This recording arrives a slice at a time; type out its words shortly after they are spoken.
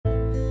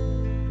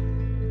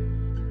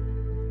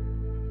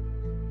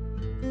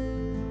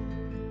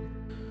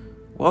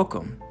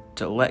Welcome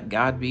to Let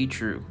God Be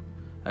True,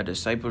 a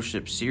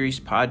discipleship series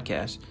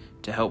podcast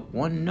to help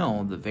one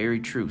know the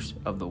very truths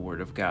of the Word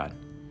of God.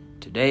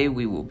 Today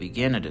we will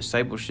begin a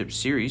discipleship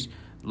series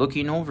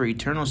looking over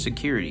eternal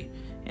security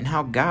and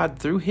how God,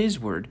 through His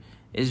Word,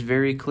 is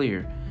very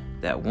clear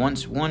that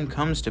once one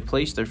comes to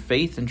place their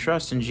faith and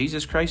trust in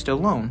Jesus Christ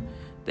alone,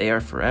 they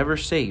are forever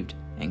saved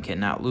and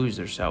cannot lose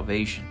their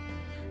salvation.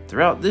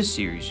 Throughout this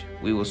series,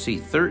 we will see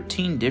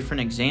 13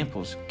 different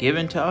examples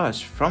given to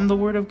us from the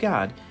Word of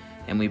God,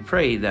 and we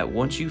pray that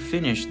once you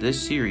finish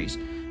this series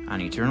on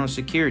eternal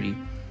security,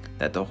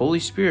 that the Holy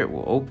Spirit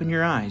will open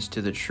your eyes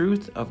to the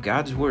truth of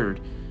God's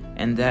Word,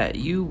 and that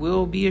you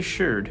will be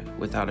assured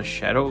without a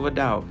shadow of a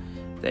doubt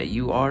that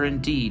you are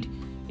indeed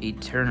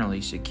eternally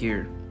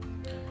secure.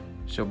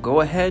 So go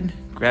ahead,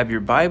 grab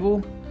your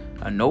Bible,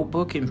 a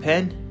notebook and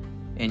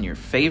pen, and your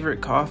favorite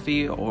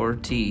coffee or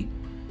tea,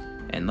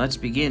 and let's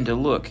begin to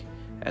look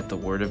at the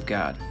Word of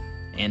God.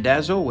 And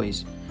as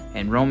always,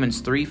 in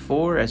Romans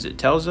 3:4, as it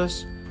tells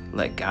us,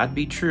 let God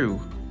be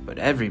true, but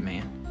every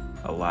man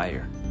a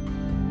liar.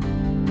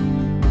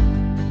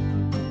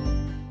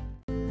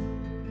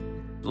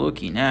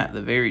 Looking at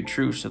the very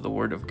truths of the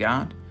Word of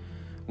God,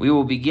 we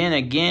will begin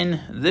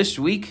again this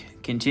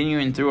week,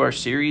 continuing through our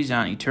series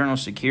on eternal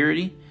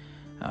security.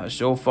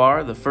 So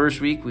far, the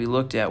first week we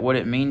looked at what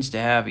it means to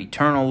have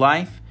eternal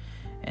life,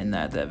 and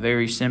that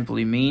very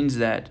simply means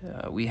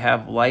that we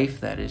have life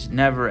that is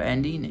never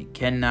ending. It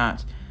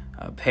cannot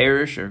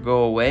perish or go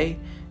away.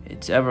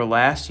 It's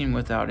everlasting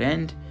without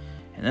end.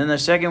 And then the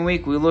second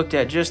week we looked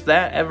at just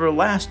that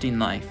everlasting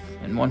life,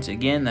 and once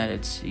again that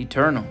it's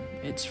eternal.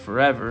 It's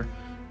forever.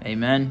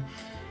 Amen.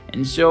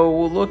 And so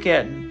we'll look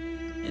at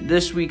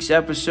this week's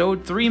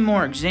episode 3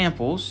 more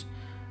examples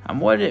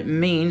on what it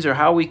means or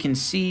how we can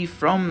see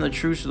from the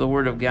truths of the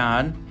Word of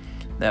God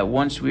that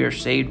once we are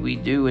saved we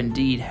do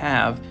indeed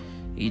have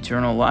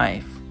eternal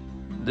life.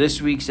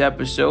 This week's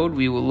episode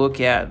we will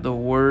look at the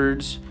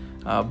words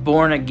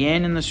born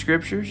again in the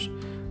Scriptures.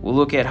 We'll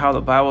look at how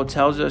the Bible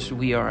tells us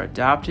we are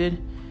adopted.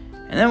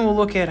 And then we'll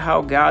look at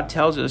how God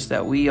tells us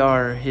that we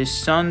are His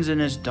sons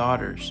and His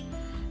daughters.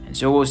 And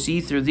so we'll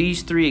see through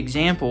these 3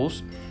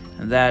 examples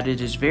that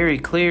it is very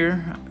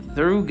clear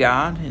through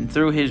God and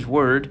through His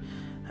Word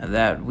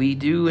that we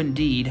do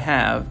indeed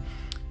have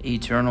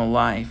eternal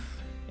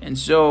life. And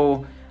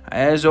so,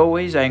 as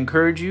always, I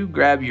encourage you,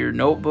 grab your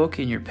notebook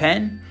and your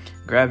pen,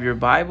 grab your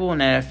Bible,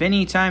 and if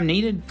any time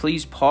needed,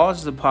 please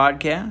pause the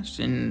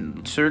podcast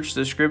and search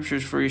the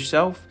Scriptures for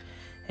yourself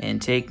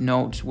and take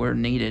notes where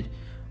needed.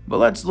 But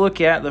let's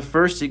look at the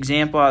first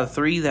example out of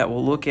 3 that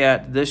we'll look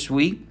at this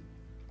week.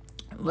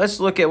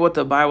 Let's look at what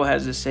the Bible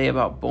has to say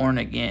about born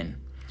again.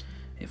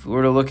 If we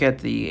were to look at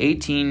the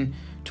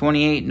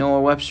 1828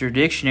 Noah Webster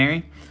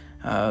Dictionary,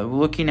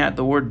 looking at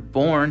the word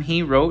born,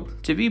 he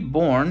wrote, "To be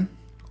born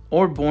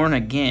or born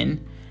again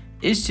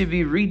is to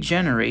be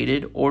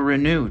regenerated or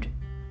renewed,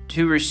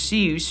 to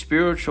receive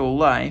spiritual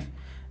life,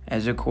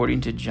 as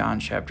according to John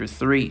chapter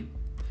 3.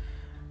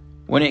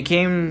 When it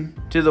came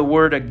to the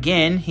word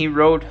again, he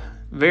wrote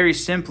very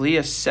simply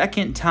a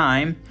second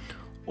time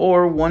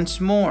or once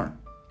more.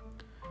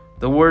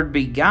 The word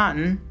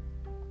begotten,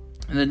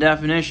 the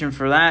definition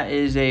for that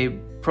is a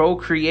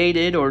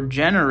procreated or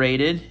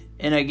generated.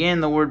 And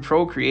again, the word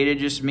procreated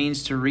just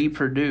means to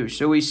reproduce.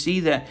 So we see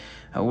that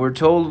we're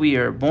told we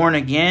are born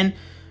again,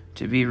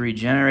 to be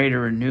regenerated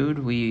or renewed.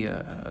 We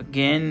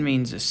again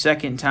means a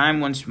second time,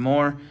 once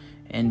more,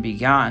 and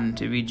begotten,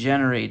 to be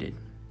generated.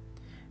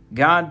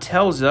 God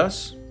tells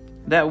us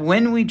that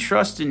when we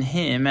trust in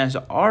Him as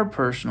our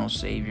personal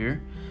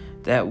Savior,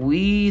 that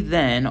we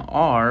then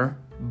are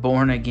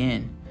born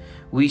again.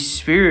 We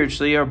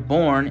spiritually are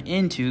born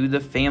into the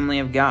family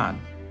of God.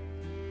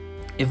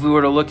 If we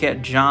were to look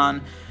at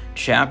John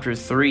chapter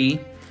 3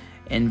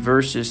 and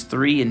verses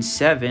 3 and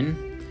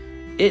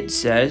 7, it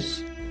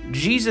says,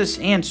 Jesus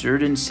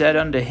answered and said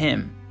unto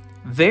him,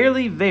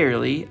 Verily,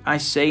 verily, I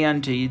say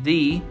unto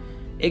thee,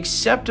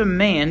 except a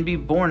man be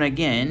born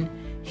again,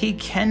 he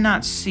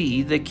cannot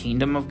see the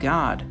kingdom of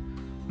God.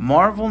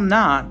 Marvel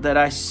not that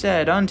I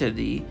said unto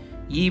thee,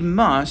 ye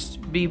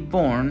must be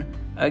born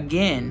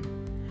again.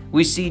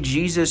 We see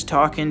Jesus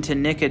talking to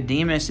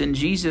Nicodemus, and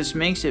Jesus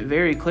makes it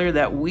very clear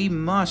that we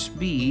must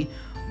be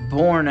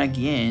born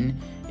again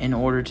in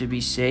order to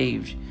be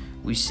saved.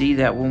 We see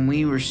that when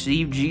we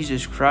receive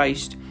Jesus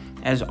Christ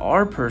as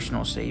our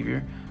personal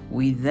Savior,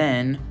 we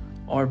then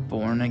are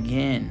born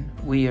again.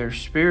 We are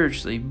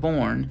spiritually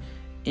born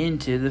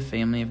into the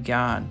family of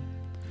God.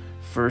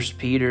 1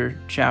 Peter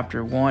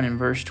chapter 1 and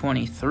verse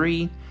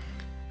 23,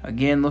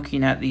 again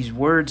looking at these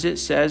words, it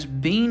says,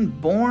 being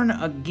born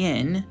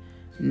again,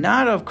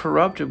 not of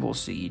corruptible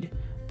seed,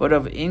 but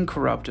of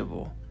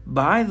incorruptible,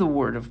 by the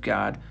word of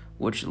God,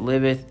 which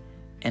liveth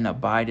and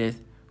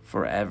abideth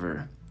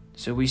forever.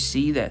 So we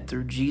see that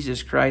through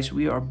Jesus Christ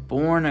we are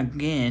born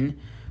again,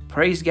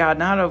 praise God,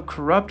 not of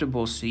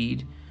corruptible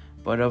seed,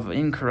 but of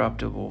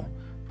incorruptible,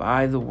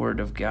 by the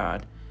word of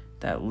God,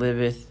 that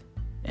liveth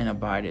and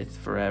abideth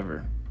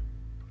forever.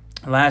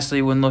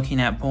 Lastly, when looking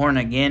at born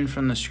again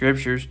from the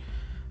Scriptures,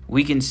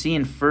 We can see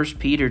in 1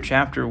 Peter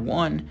chapter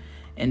 1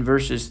 and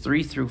verses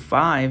 3 through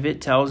 5, it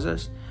tells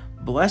us,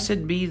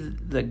 "Blessed be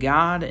the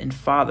God and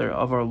Father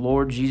of our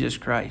Lord Jesus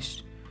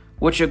Christ,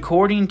 which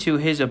according to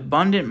his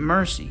abundant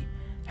mercy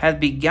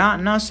hath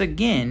begotten us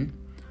again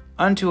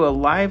unto a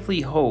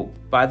lively hope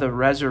by the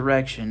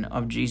resurrection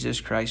of Jesus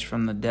Christ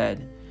from the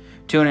dead,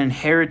 to an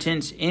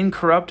inheritance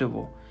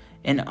incorruptible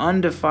and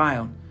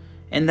undefiled,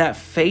 and that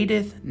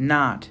fadeth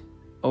not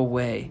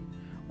away,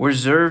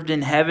 reserved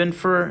in heaven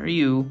for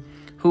you,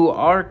 who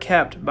are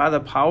kept by the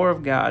power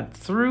of God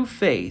through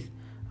faith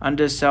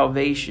unto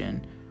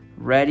salvation,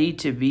 ready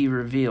to be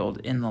revealed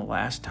in the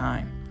last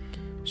time."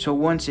 So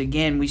once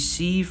again, we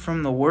see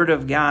from the Word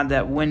of God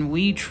that when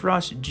we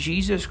trust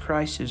Jesus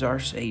Christ as our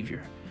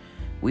Savior,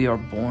 we are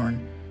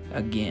born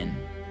again.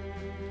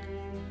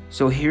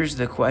 So here's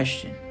the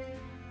question.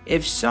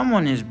 If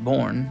someone is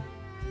born,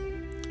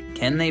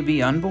 can they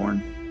be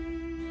unborn?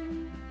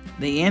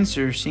 The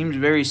answer seems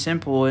very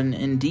simple, and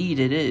indeed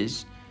it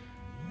is.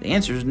 The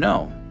answer is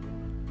no.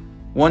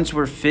 Once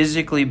we're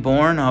physically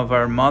born of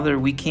our mother,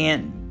 we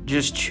can't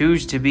just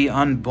choose to be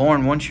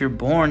unborn. Once you're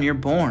born, you're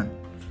born.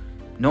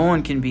 No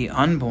one can be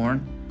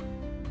unborn.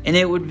 And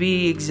it would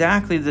be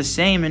exactly the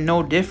same and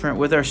no different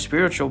with our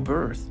spiritual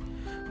birth.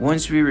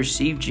 Once we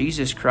receive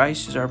Jesus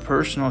Christ as our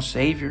personal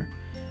Savior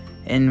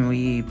and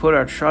we put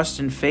our trust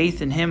and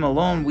faith in Him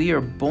alone, we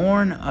are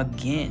born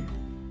again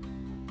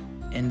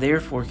and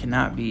therefore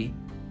cannot be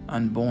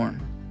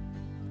unborn.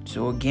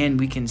 So again,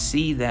 we can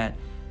see that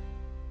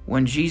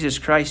when Jesus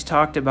Christ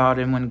talked about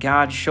it, and when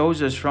God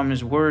shows us from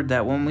His Word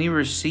that when we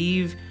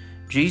receive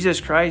Jesus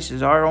Christ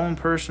as our own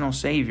personal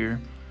Savior,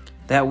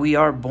 that we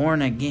are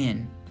born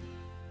again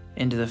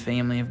into the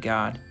family of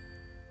God,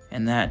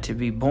 and that to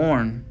be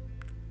born,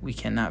 we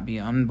cannot be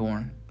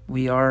unborn.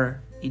 We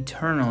are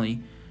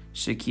eternally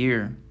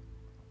secure.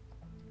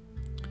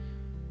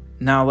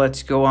 Now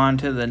let's go on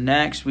to the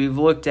next. We've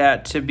looked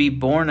at to be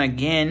born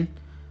again.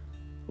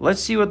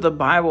 Let's see what the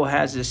Bible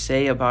has to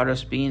say about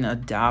us being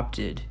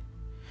adopted.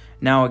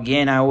 Now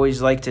again, I always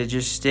like to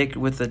just stick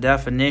with the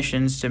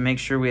definitions to make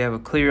sure we have a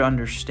clear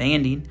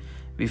understanding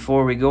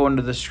before we go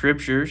into the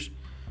scriptures.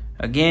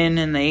 Again,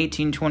 in the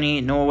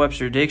 1828 Noah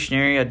Webster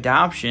Dictionary,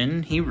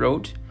 adoption, he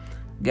wrote,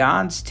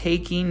 God's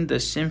taking the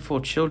sinful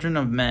children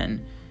of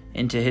men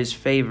into His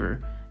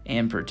favor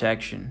and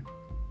protection.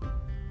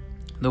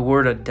 The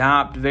word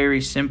adopt very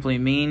simply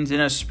means, in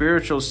a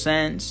spiritual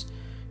sense,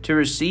 to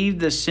receive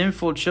the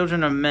sinful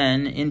children of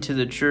men into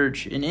the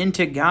church and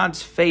into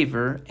God's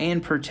favor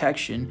and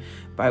protection,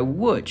 by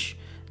which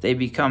they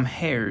become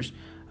heirs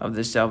of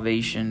the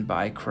salvation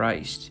by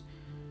Christ.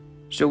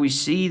 So we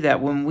see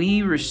that when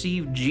we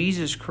receive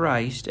Jesus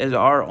Christ as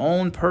our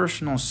own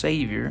personal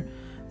Savior,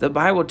 the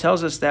Bible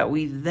tells us that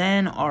we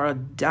then are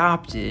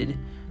adopted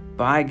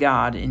by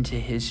God into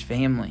His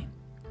family.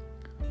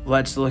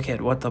 Let's look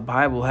at what the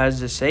Bible has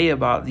to say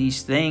about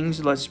these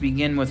things. Let's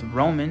begin with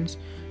Romans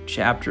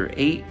chapter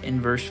 8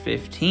 and verse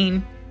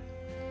 15.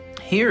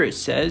 Here it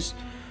says,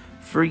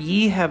 "For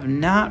ye have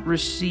not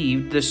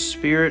received the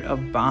spirit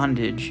of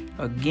bondage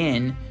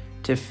again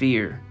to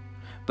fear,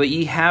 but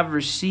ye have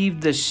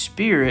received the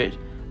spirit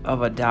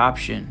of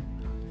adoption,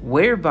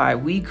 whereby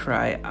we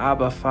cry,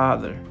 Abba,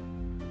 Father."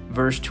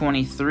 Verse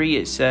 23,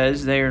 it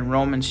says there in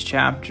Romans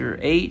chapter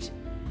 8,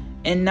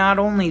 "And not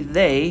only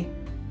they,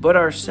 but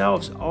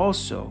ourselves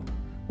also,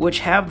 which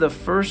have the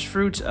first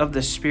fruits of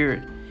the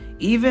Spirit,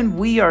 even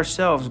we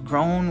ourselves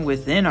groan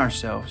within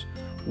ourselves,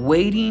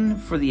 waiting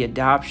for the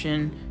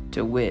adoption,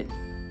 to wit,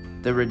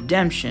 the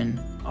redemption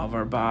of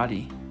our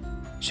body."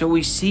 So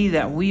we see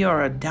that we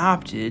are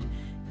adopted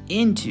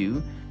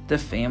into the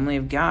family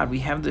of God. We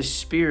have the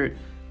spirit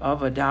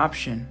of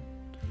adoption.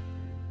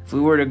 If we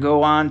were to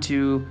go on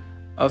to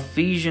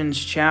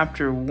Ephesians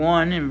chapter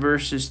 1 and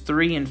verses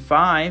 3 and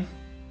 5,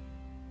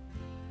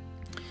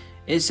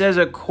 it says,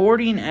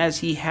 "According as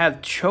He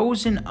hath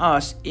chosen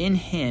us in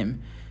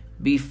Him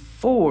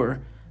before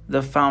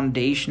the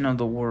foundation of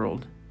the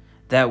world,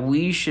 that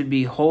we should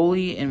be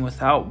holy and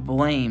without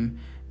blame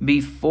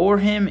before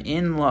Him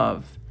in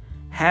love,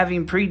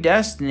 having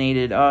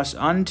predestinated us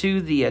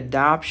unto the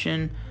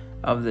adoption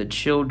of the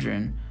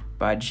children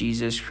by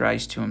Jesus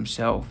Christ to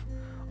Himself,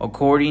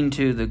 according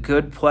to the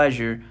good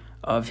pleasure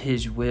of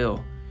His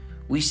will."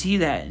 We see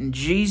that in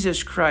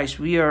Jesus Christ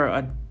we are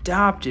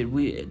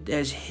adopted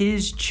as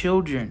His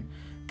children.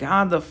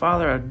 God the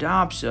Father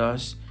adopts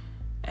us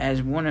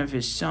as one of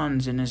His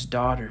sons and His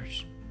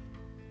daughters.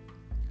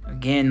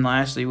 Again,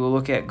 lastly, we'll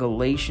look at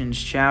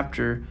Galatians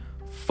chapter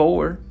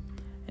 4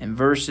 and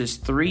verses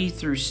 3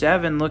 through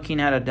 7,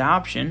 looking at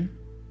adoption.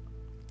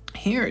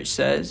 Here it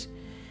says,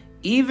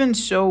 "Even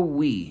so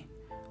we,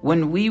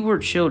 when we were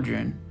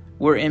children,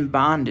 were in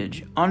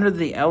bondage under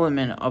the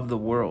element of the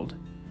world.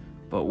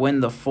 But when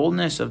the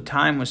fullness of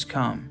time was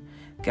come,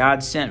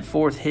 God sent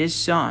forth His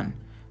Son,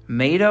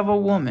 made of a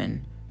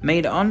woman,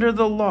 made under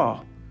the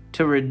law,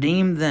 to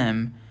redeem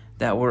them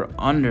that were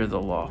under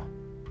the law,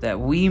 that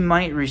we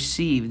might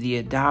receive the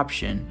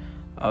adoption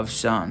of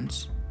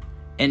sons.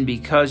 And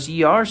because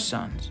ye are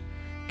sons,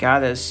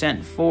 God has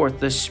sent forth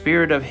the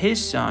Spirit of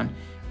His Son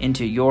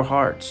into your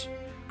hearts,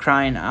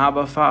 crying,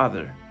 Abba,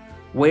 Father.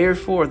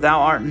 Wherefore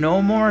thou art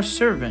no more a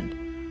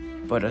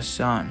servant, but a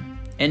son.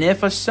 And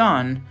if a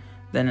son,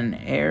 then an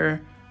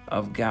heir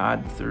of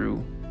God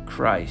through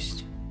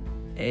Christ.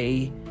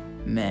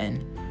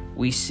 Amen.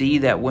 We see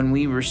that when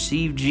we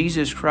receive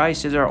Jesus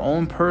Christ as our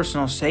own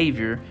personal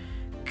Savior,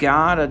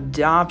 God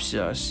adopts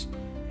us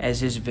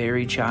as His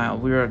very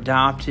child. We are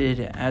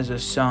adopted as a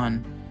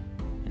son.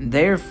 And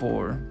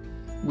therefore,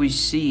 we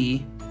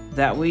see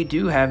that we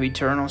do have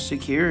eternal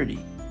security.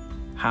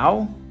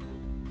 How?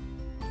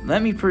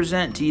 Let me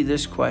present to you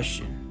this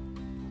question.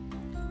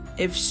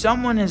 If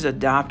someone is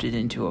adopted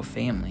into a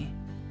family,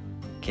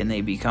 can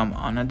they become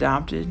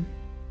unadopted?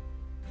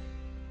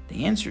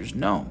 The answer is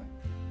no.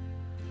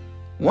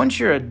 Once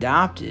you're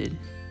adopted,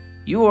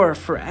 you are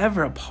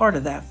forever a part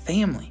of that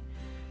family.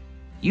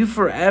 You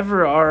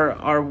forever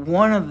are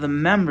one of the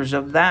members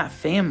of that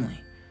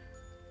family.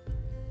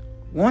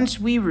 Once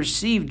we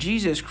receive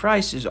Jesus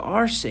Christ as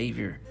our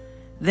Savior,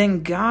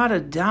 then God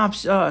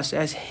adopts us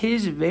as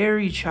His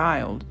very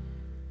child,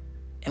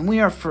 and we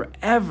are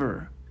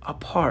forever a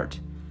part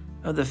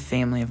of the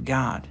family of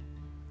God.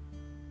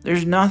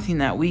 There's nothing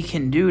that we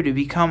can do to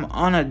become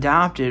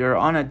unadopted or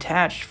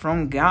unattached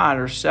from God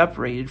or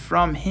separated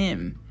from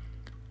Him,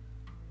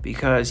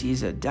 because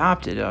He's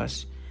adopted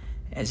us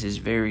as His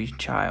very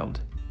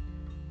child,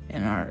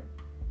 and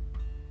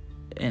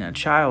a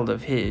child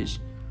of His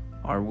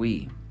are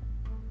we.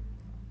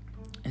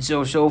 And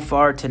so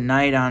far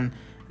tonight on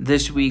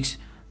this week's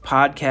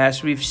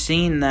podcast, we've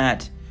seen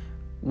that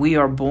we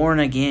are born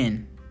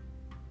again.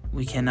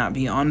 We cannot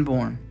be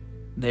unborn.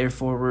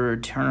 Therefore, we're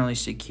eternally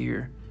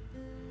secure.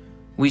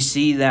 We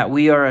see that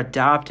we are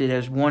adopted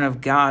as one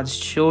of God's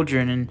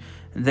children and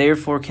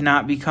therefore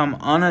cannot become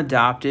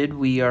unadopted.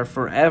 We are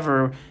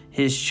forever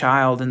His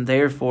child and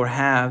therefore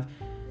have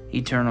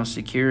eternal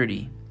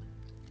security.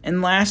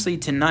 And lastly,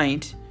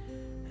 tonight,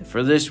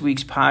 for this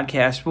week's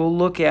podcast, we'll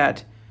look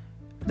at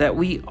that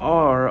we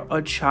are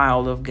a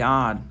child of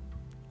God.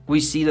 We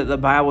see that the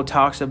Bible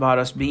talks about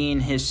us being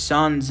His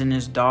sons and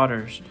His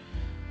daughters.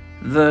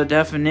 The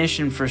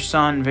definition for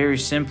son very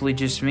simply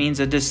just means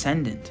a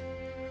descendant.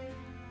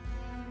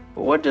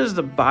 But what does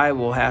the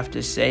Bible have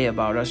to say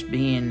about us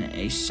being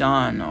a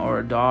son or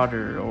a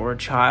daughter or a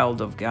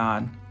child of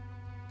God?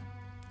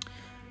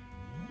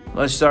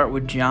 Let's start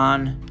with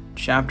John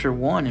chapter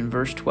 1 and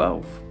verse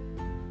 12.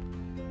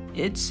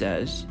 It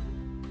says,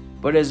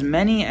 But as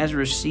many as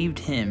received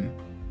Him,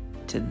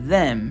 to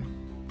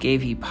them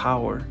gave He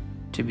power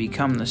to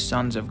become the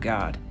sons of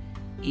God,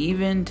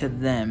 even to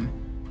them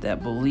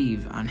that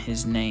believe on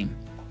His name.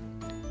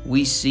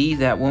 We see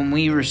that when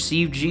we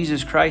receive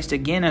Jesus Christ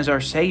again as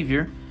our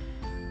Savior,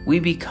 we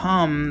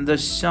become the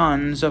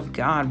sons of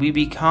God. We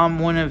become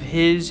one of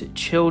His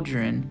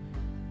children.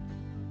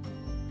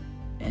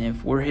 And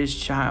if we're His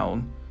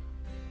child,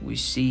 we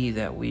see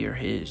that we are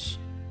His.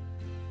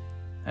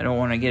 I don't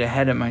want to get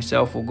ahead of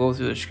myself. We'll go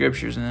through the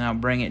scriptures and then I'll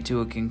bring it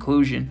to a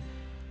conclusion.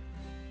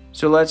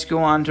 So let's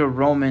go on to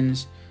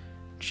Romans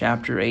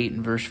chapter 8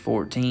 and verse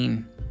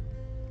 14.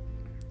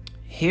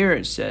 Here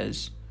it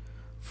says,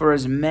 For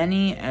as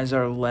many as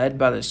are led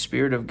by the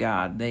Spirit of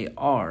God, they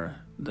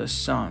are the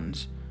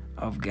sons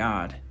of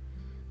God.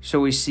 So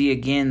we see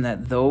again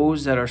that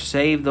those that are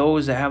saved,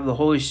 those that have the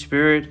Holy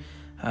Spirit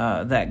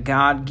that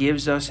God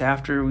gives us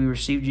after we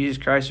receive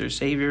Jesus Christ our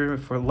Savior,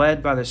 if we're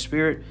led by the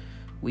Spirit,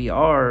 we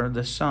are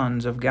the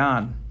sons of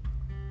God.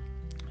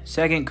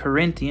 2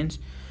 Corinthians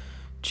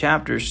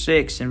chapter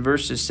 6 and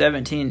verses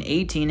 17 and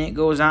 18, it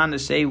goes on to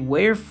say,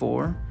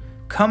 Wherefore,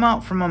 come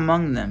out from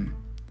among them,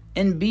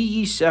 and be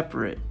ye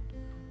separate,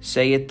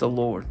 saith the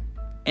Lord,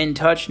 and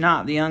touch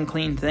not the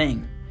unclean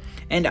thing.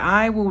 And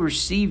I will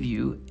receive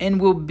you,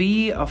 and will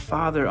be a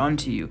father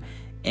unto you,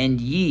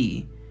 and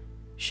ye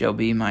shall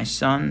be my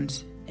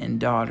sons and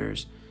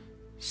daughters,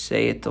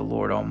 saith the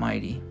Lord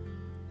Almighty.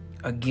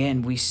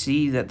 Again, we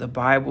see that the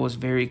Bible is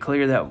very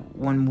clear that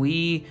when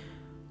we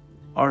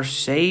are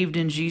saved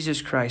in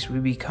Jesus Christ, we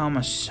become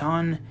a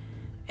son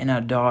and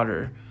a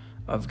daughter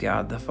of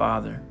God the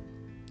Father.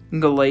 In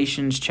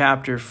Galatians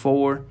chapter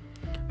 4,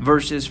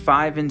 verses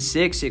 5 and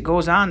 6, it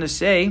goes on to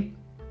say,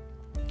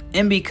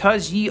 And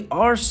because ye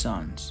are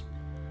sons,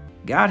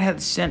 God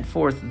hath sent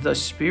forth the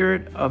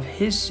Spirit of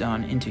His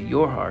Son into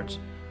your hearts,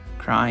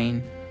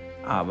 crying,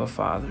 Abba,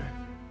 Father.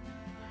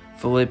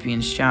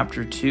 Philippians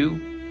chapter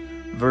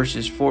 2,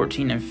 verses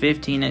 14 and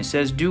 15, it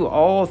says, Do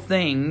all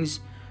things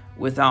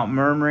without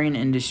murmuring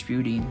and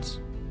disputings,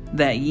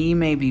 that ye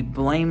may be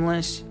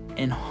blameless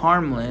and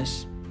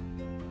harmless,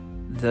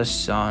 the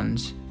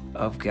sons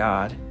of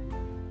God,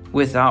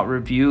 without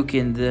rebuke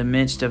in the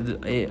midst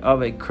of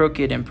a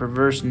crooked and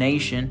perverse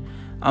nation,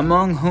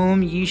 among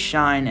whom ye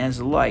shine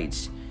as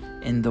lights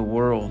in the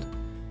world.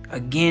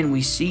 Again,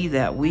 we see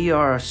that we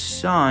are a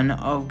son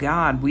of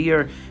God. We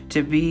are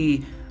to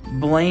be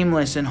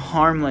blameless and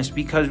harmless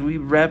because we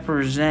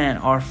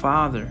represent our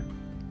Father.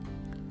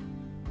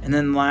 And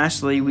then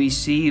lastly, we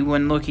see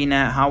when looking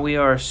at how we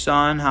are a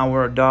son, how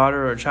we're a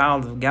daughter or a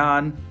child of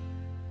God,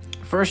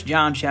 1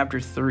 John chapter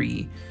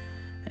 3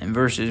 and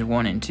verses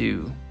 1 and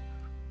 2.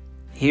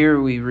 Here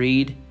we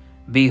read,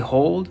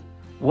 "Behold,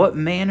 what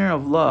manner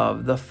of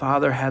love the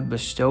Father hath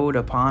bestowed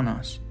upon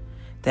us,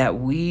 that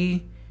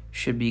we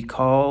should be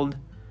called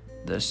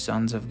the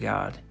sons of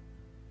God.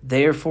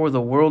 Therefore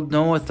the world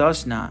knoweth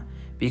us not,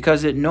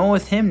 because it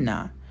knoweth him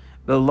not.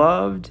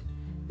 Beloved,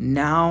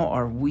 now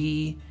are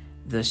we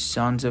the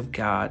sons of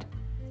God,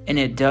 and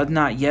it doth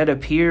not yet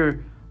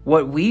appear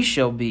what we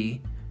shall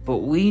be, but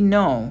we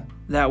know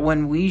that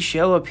when we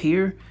shall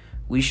appear,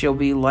 we shall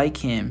be like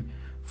him,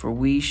 for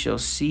we shall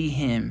see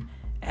him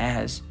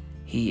as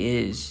he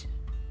is."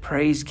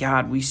 Praise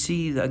God. We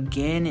see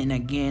again and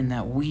again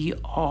that we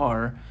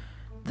are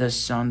the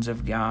sons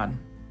of God.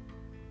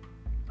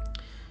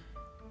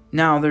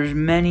 Now, there's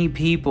many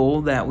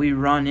people that we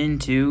run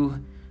into.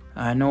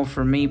 I know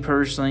for me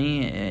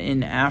personally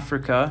in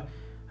Africa,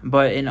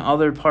 but in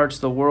other parts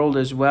of the world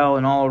as well,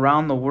 and all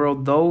around the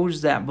world,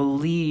 those that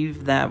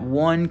believe that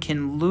one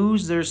can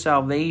lose their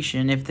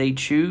salvation if they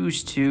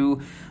choose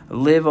to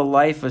live a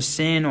life of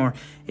sin, or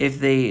if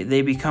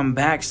they become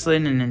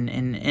backslidden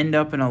and end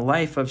up in a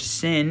life of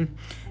sin,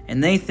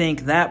 and they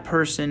think that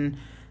person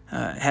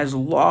has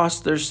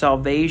lost their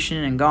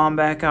salvation and gone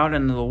back out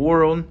into the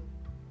world.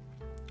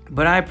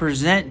 But I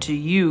present to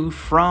you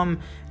from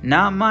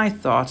not my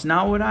thoughts,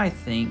 not what I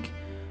think,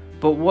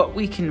 but what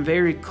we can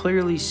very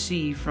clearly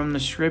see from the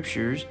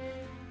scriptures,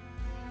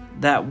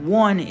 that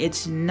one,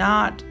 it's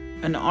not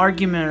an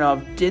argument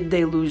of did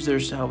they lose their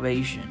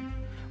salvation.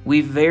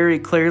 We've very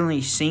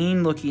clearly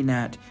seen, looking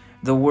at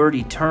the word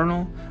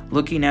eternal,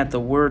 looking at the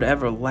word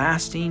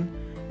everlasting,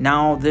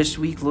 now this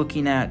week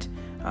looking at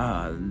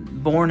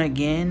born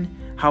again,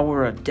 how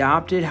we're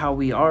adopted, how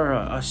we are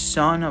a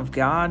son of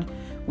God.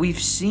 We've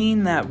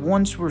seen that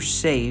once we're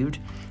saved,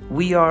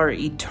 we are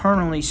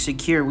eternally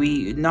secure.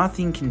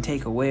 Nothing can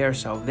take away our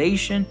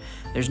salvation.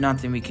 There's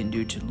nothing we can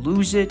do to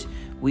lose it.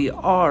 We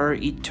are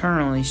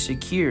eternally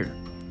secure.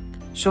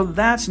 So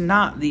that's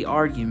not the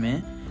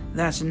argument.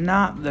 That's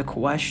not the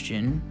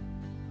question.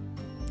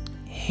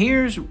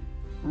 Here's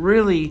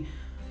really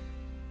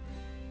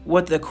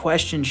what the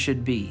question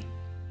should be.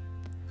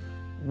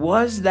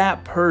 Was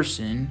that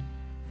person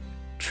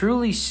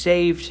truly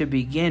saved to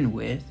begin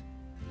with?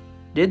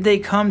 Did they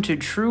come to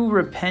true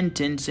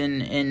repentance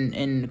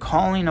and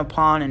calling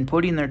upon and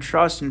putting their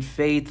trust and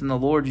faith in the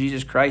Lord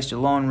Jesus Christ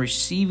alone,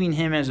 receiving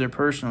him as their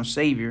personal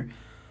Savior?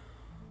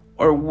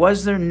 Or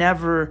was there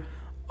never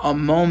a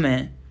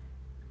moment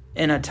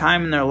in a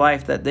time in their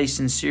life that they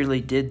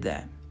sincerely did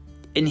that?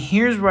 And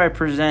here's where I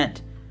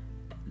present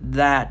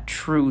that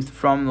truth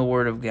from the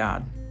Word of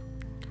God.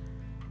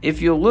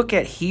 If you look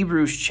at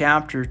Hebrews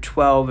chapter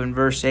 12 and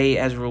verse 8,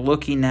 as we're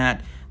looking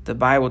at the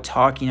Bible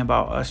talking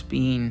about us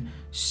being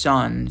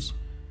sons,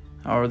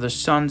 or the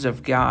sons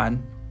of God,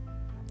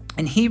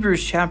 in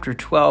Hebrews chapter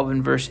 12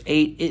 and verse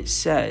 8 it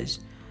says,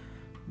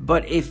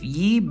 "But if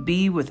ye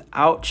be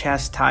without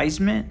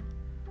chastisement,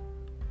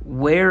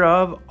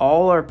 whereof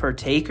all are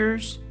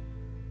partakers,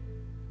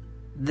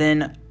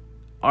 then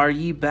are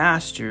ye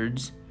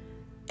bastards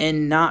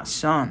and not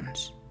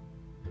sons."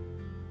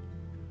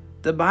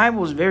 The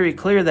Bible is very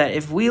clear that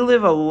if we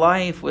live a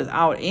life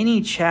without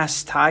any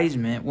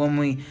chastisement, when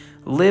we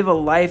live a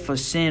life of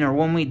sin, or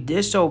when we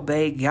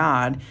disobey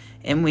God,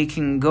 and we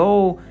can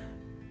go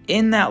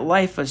in that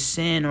life of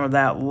sin or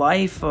that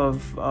life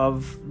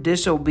of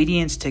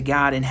disobedience to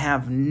God and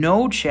have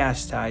no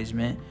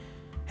chastisement,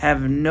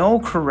 have no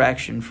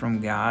correction from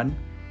God,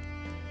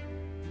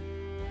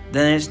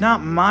 then it's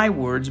not my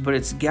words, but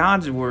it's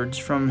God's words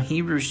from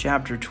Hebrews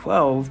chapter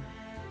 12.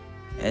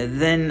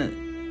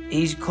 Then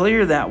he's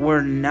clear that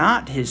we're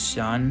not his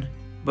son,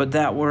 but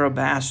that we're a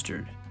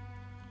bastard.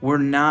 We're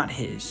not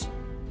his.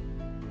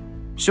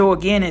 So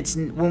again, it's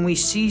when we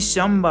see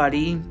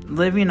somebody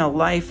living a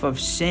life of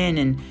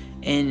sin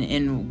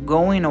and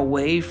going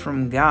away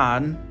from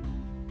God,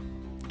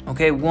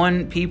 okay,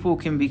 people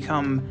can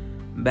become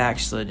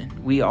backslidden.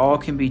 We all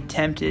can be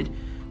tempted.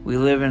 We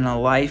live in a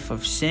life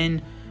of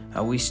sin.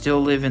 We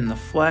still live in the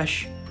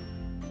flesh.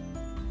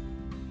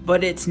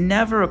 But it's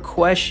never a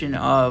question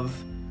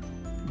of,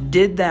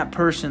 did that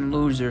person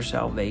lose their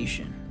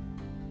salvation?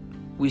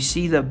 We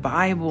see the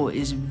Bible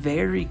is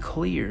very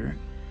clear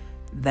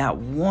that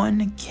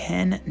one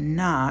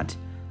cannot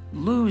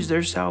lose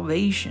their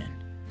salvation.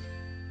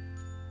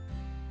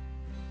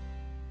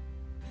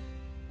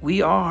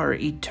 We are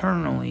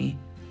eternally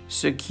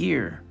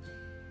secure.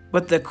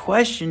 But the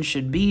question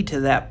should be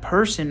to that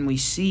person we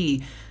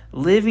see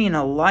living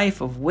a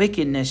life of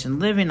wickedness and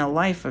living a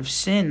life of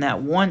sin,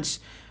 that once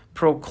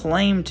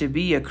proclaimed to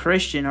be a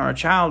Christian or a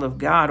child of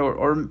God,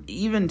 or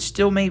even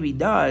still maybe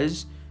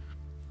does.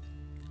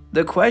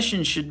 The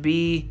question should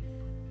be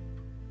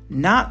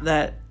not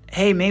that,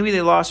 hey, maybe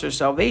they lost their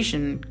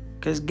salvation,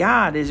 because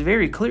God is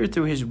very clear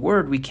through his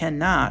word we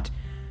cannot.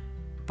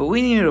 But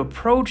we need to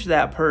approach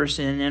that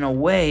person in a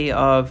way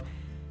of,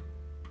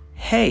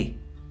 hey,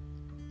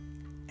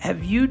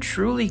 have you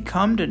truly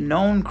come to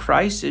know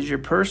Christ as your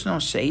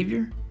personal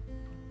Savior?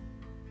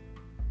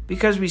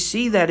 Because we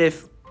see that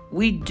if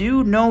we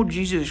do know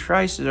Jesus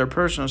Christ as our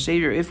personal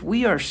Savior, if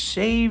we are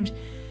saved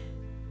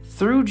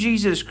through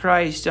Jesus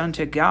Christ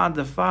unto God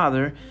the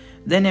Father,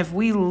 then if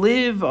we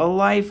live a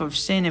life of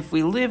sin, if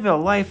we live a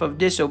life of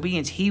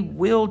disobedience, He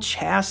will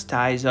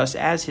chastise us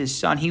as His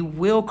Son. He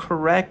will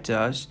correct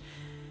us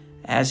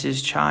as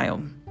His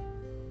child.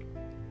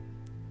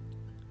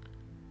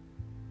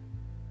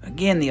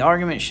 Again, the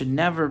argument should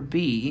never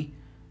be,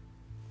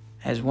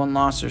 has one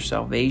lost their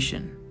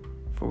salvation?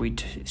 For we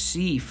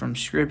see from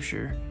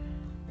Scripture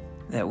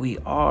that we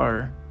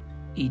are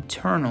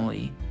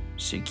eternally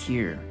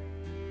secure.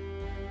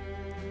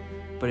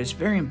 But it's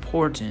very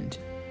important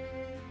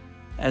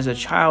as a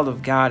child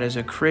of God, as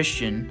a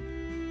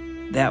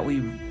Christian, that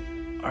we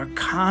are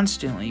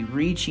constantly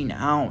reaching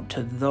out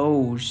to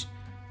those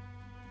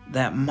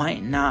that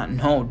might not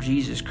know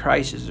Jesus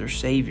Christ as their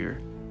Savior,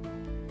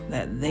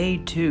 that they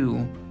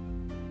too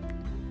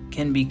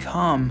can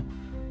become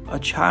a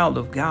child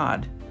of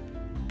God,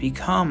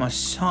 become a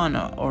son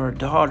or a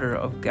daughter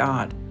of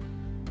God,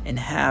 and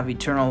have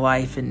eternal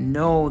life and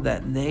know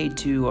that they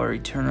too are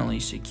eternally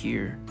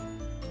secure.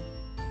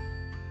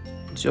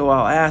 So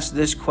I'll ask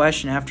this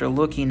question after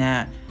looking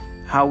at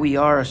how we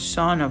are a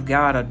son of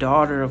God, a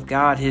daughter of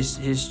God,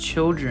 His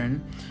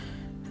children.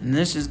 And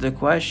this is the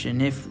question: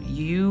 if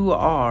you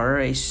are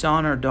a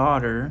son or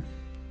daughter,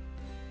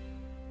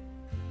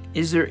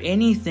 is there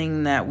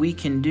anything that we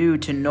can do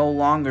to no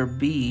longer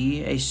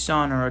be a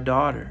son or a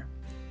daughter?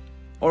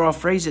 Or I'll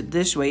phrase it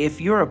this way: if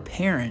you're a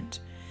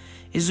parent,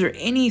 is there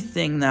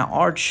anything that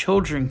our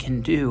children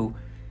can do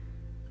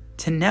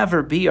to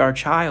never be our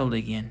child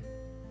again?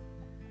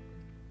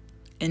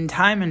 And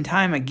time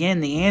again,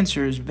 the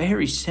answer is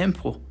very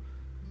simple.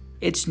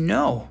 It's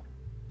no.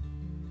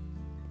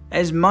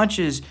 As much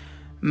as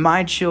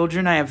my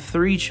children, I have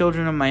 3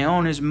 children of my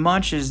own, as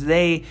much as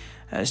they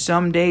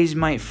some days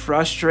might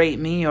frustrate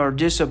me or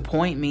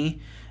disappoint me,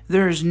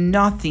 there is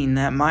nothing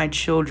that my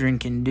children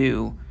can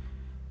do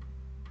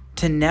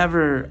to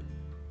never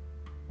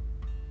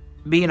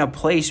be in a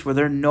place where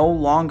they're no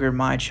longer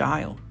my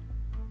child.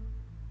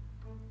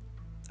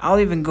 I'll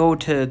even go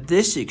to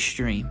this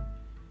extreme.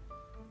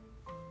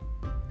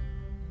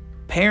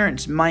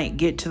 Parents might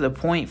get to the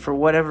point, for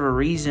whatever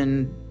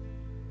reason,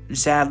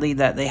 sadly,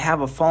 that they have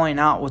a falling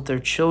out with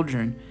their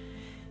children,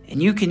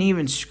 and you can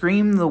even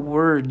scream the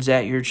words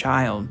at your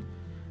child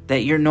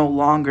that you're no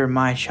longer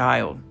my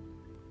child.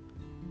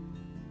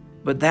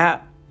 But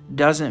that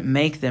doesn't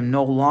make them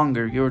no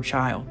longer your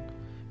child.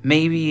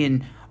 Maybe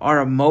in our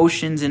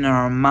emotions and in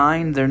our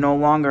mind, they're no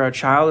longer a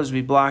child as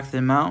we block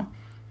them out.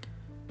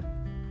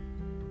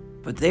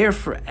 But they are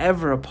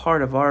forever a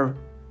part of our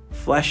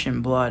flesh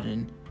and blood,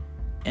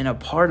 and a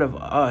part of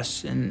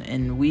us,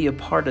 and we a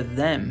part of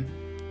them.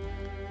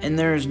 And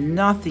there is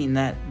nothing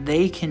that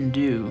they can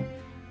do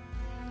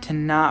to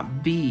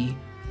not be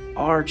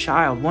our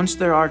child. Once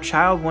they're our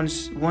child,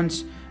 once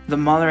the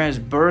mother has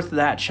birthed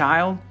that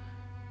child,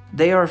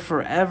 they are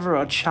forever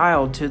a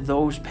child to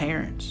those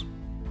parents.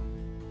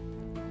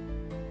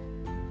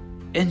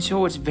 And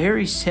so it's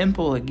very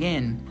simple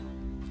again.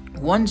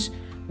 Once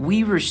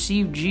we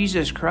receive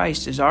Jesus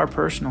Christ as our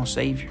personal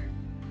Savior,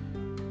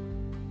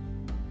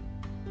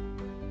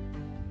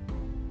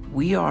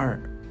 we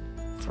are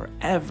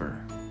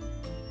forever,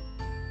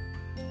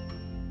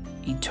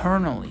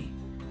 eternally,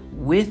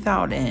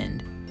 without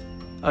end,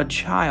 a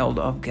child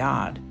of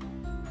God.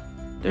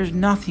 There's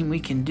nothing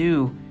we can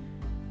do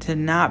to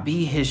not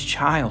be His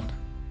child.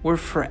 We're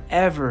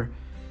forever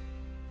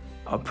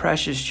a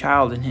precious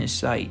child in His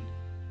sight.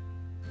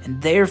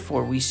 And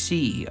therefore we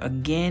see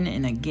again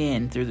and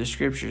again through the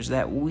Scriptures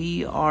that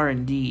we are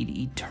indeed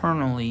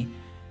eternally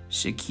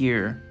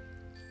secure.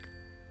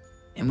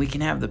 And we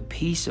can have the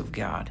peace of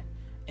God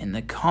and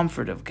the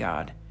comfort of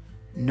God,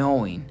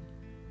 knowing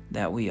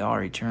that we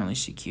are eternally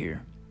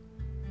secure.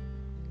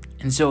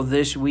 And so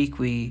this week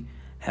we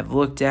have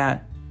looked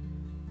at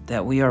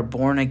that we are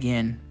born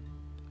again.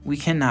 We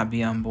cannot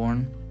be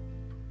unborn.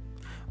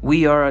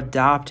 We are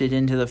adopted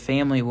into the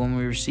family when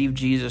we receive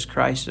Jesus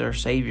Christ as our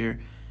Savior,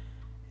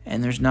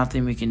 and there's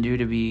nothing we can do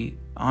to be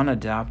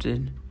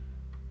unadopted.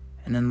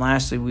 And then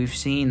lastly, we've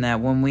seen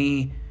that when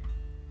we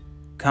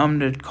come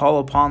to call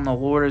upon the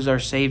Lord as our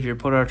Savior,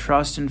 put our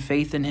trust and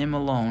faith in Him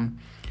alone,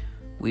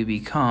 we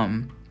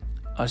become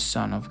a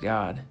son of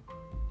God.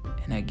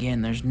 And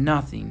again, there's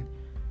nothing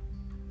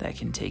that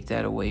can take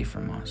that away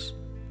from us.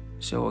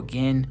 So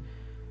again,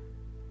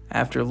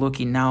 after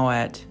looking now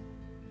at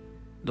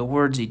the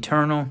words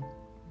eternal,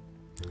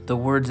 the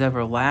words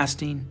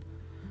everlasting,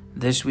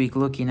 this week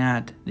looking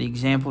at the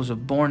examples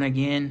of born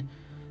again,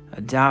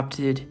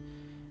 adopted,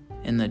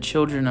 and the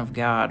children of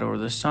God or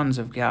the sons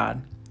of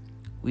God,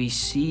 we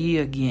see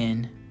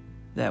again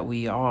that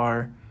we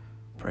are,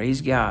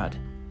 praise God,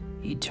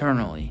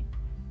 eternally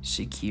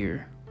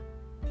secure.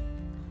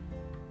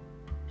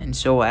 And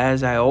so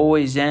as I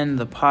always end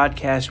the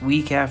podcast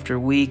week after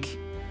week,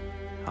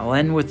 I'll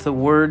end with the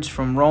words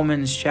from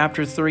Romans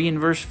chapter 3 and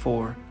verse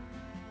 4.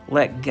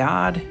 Let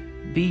God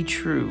be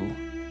true,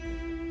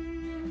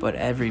 but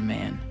every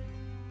man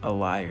a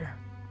liar.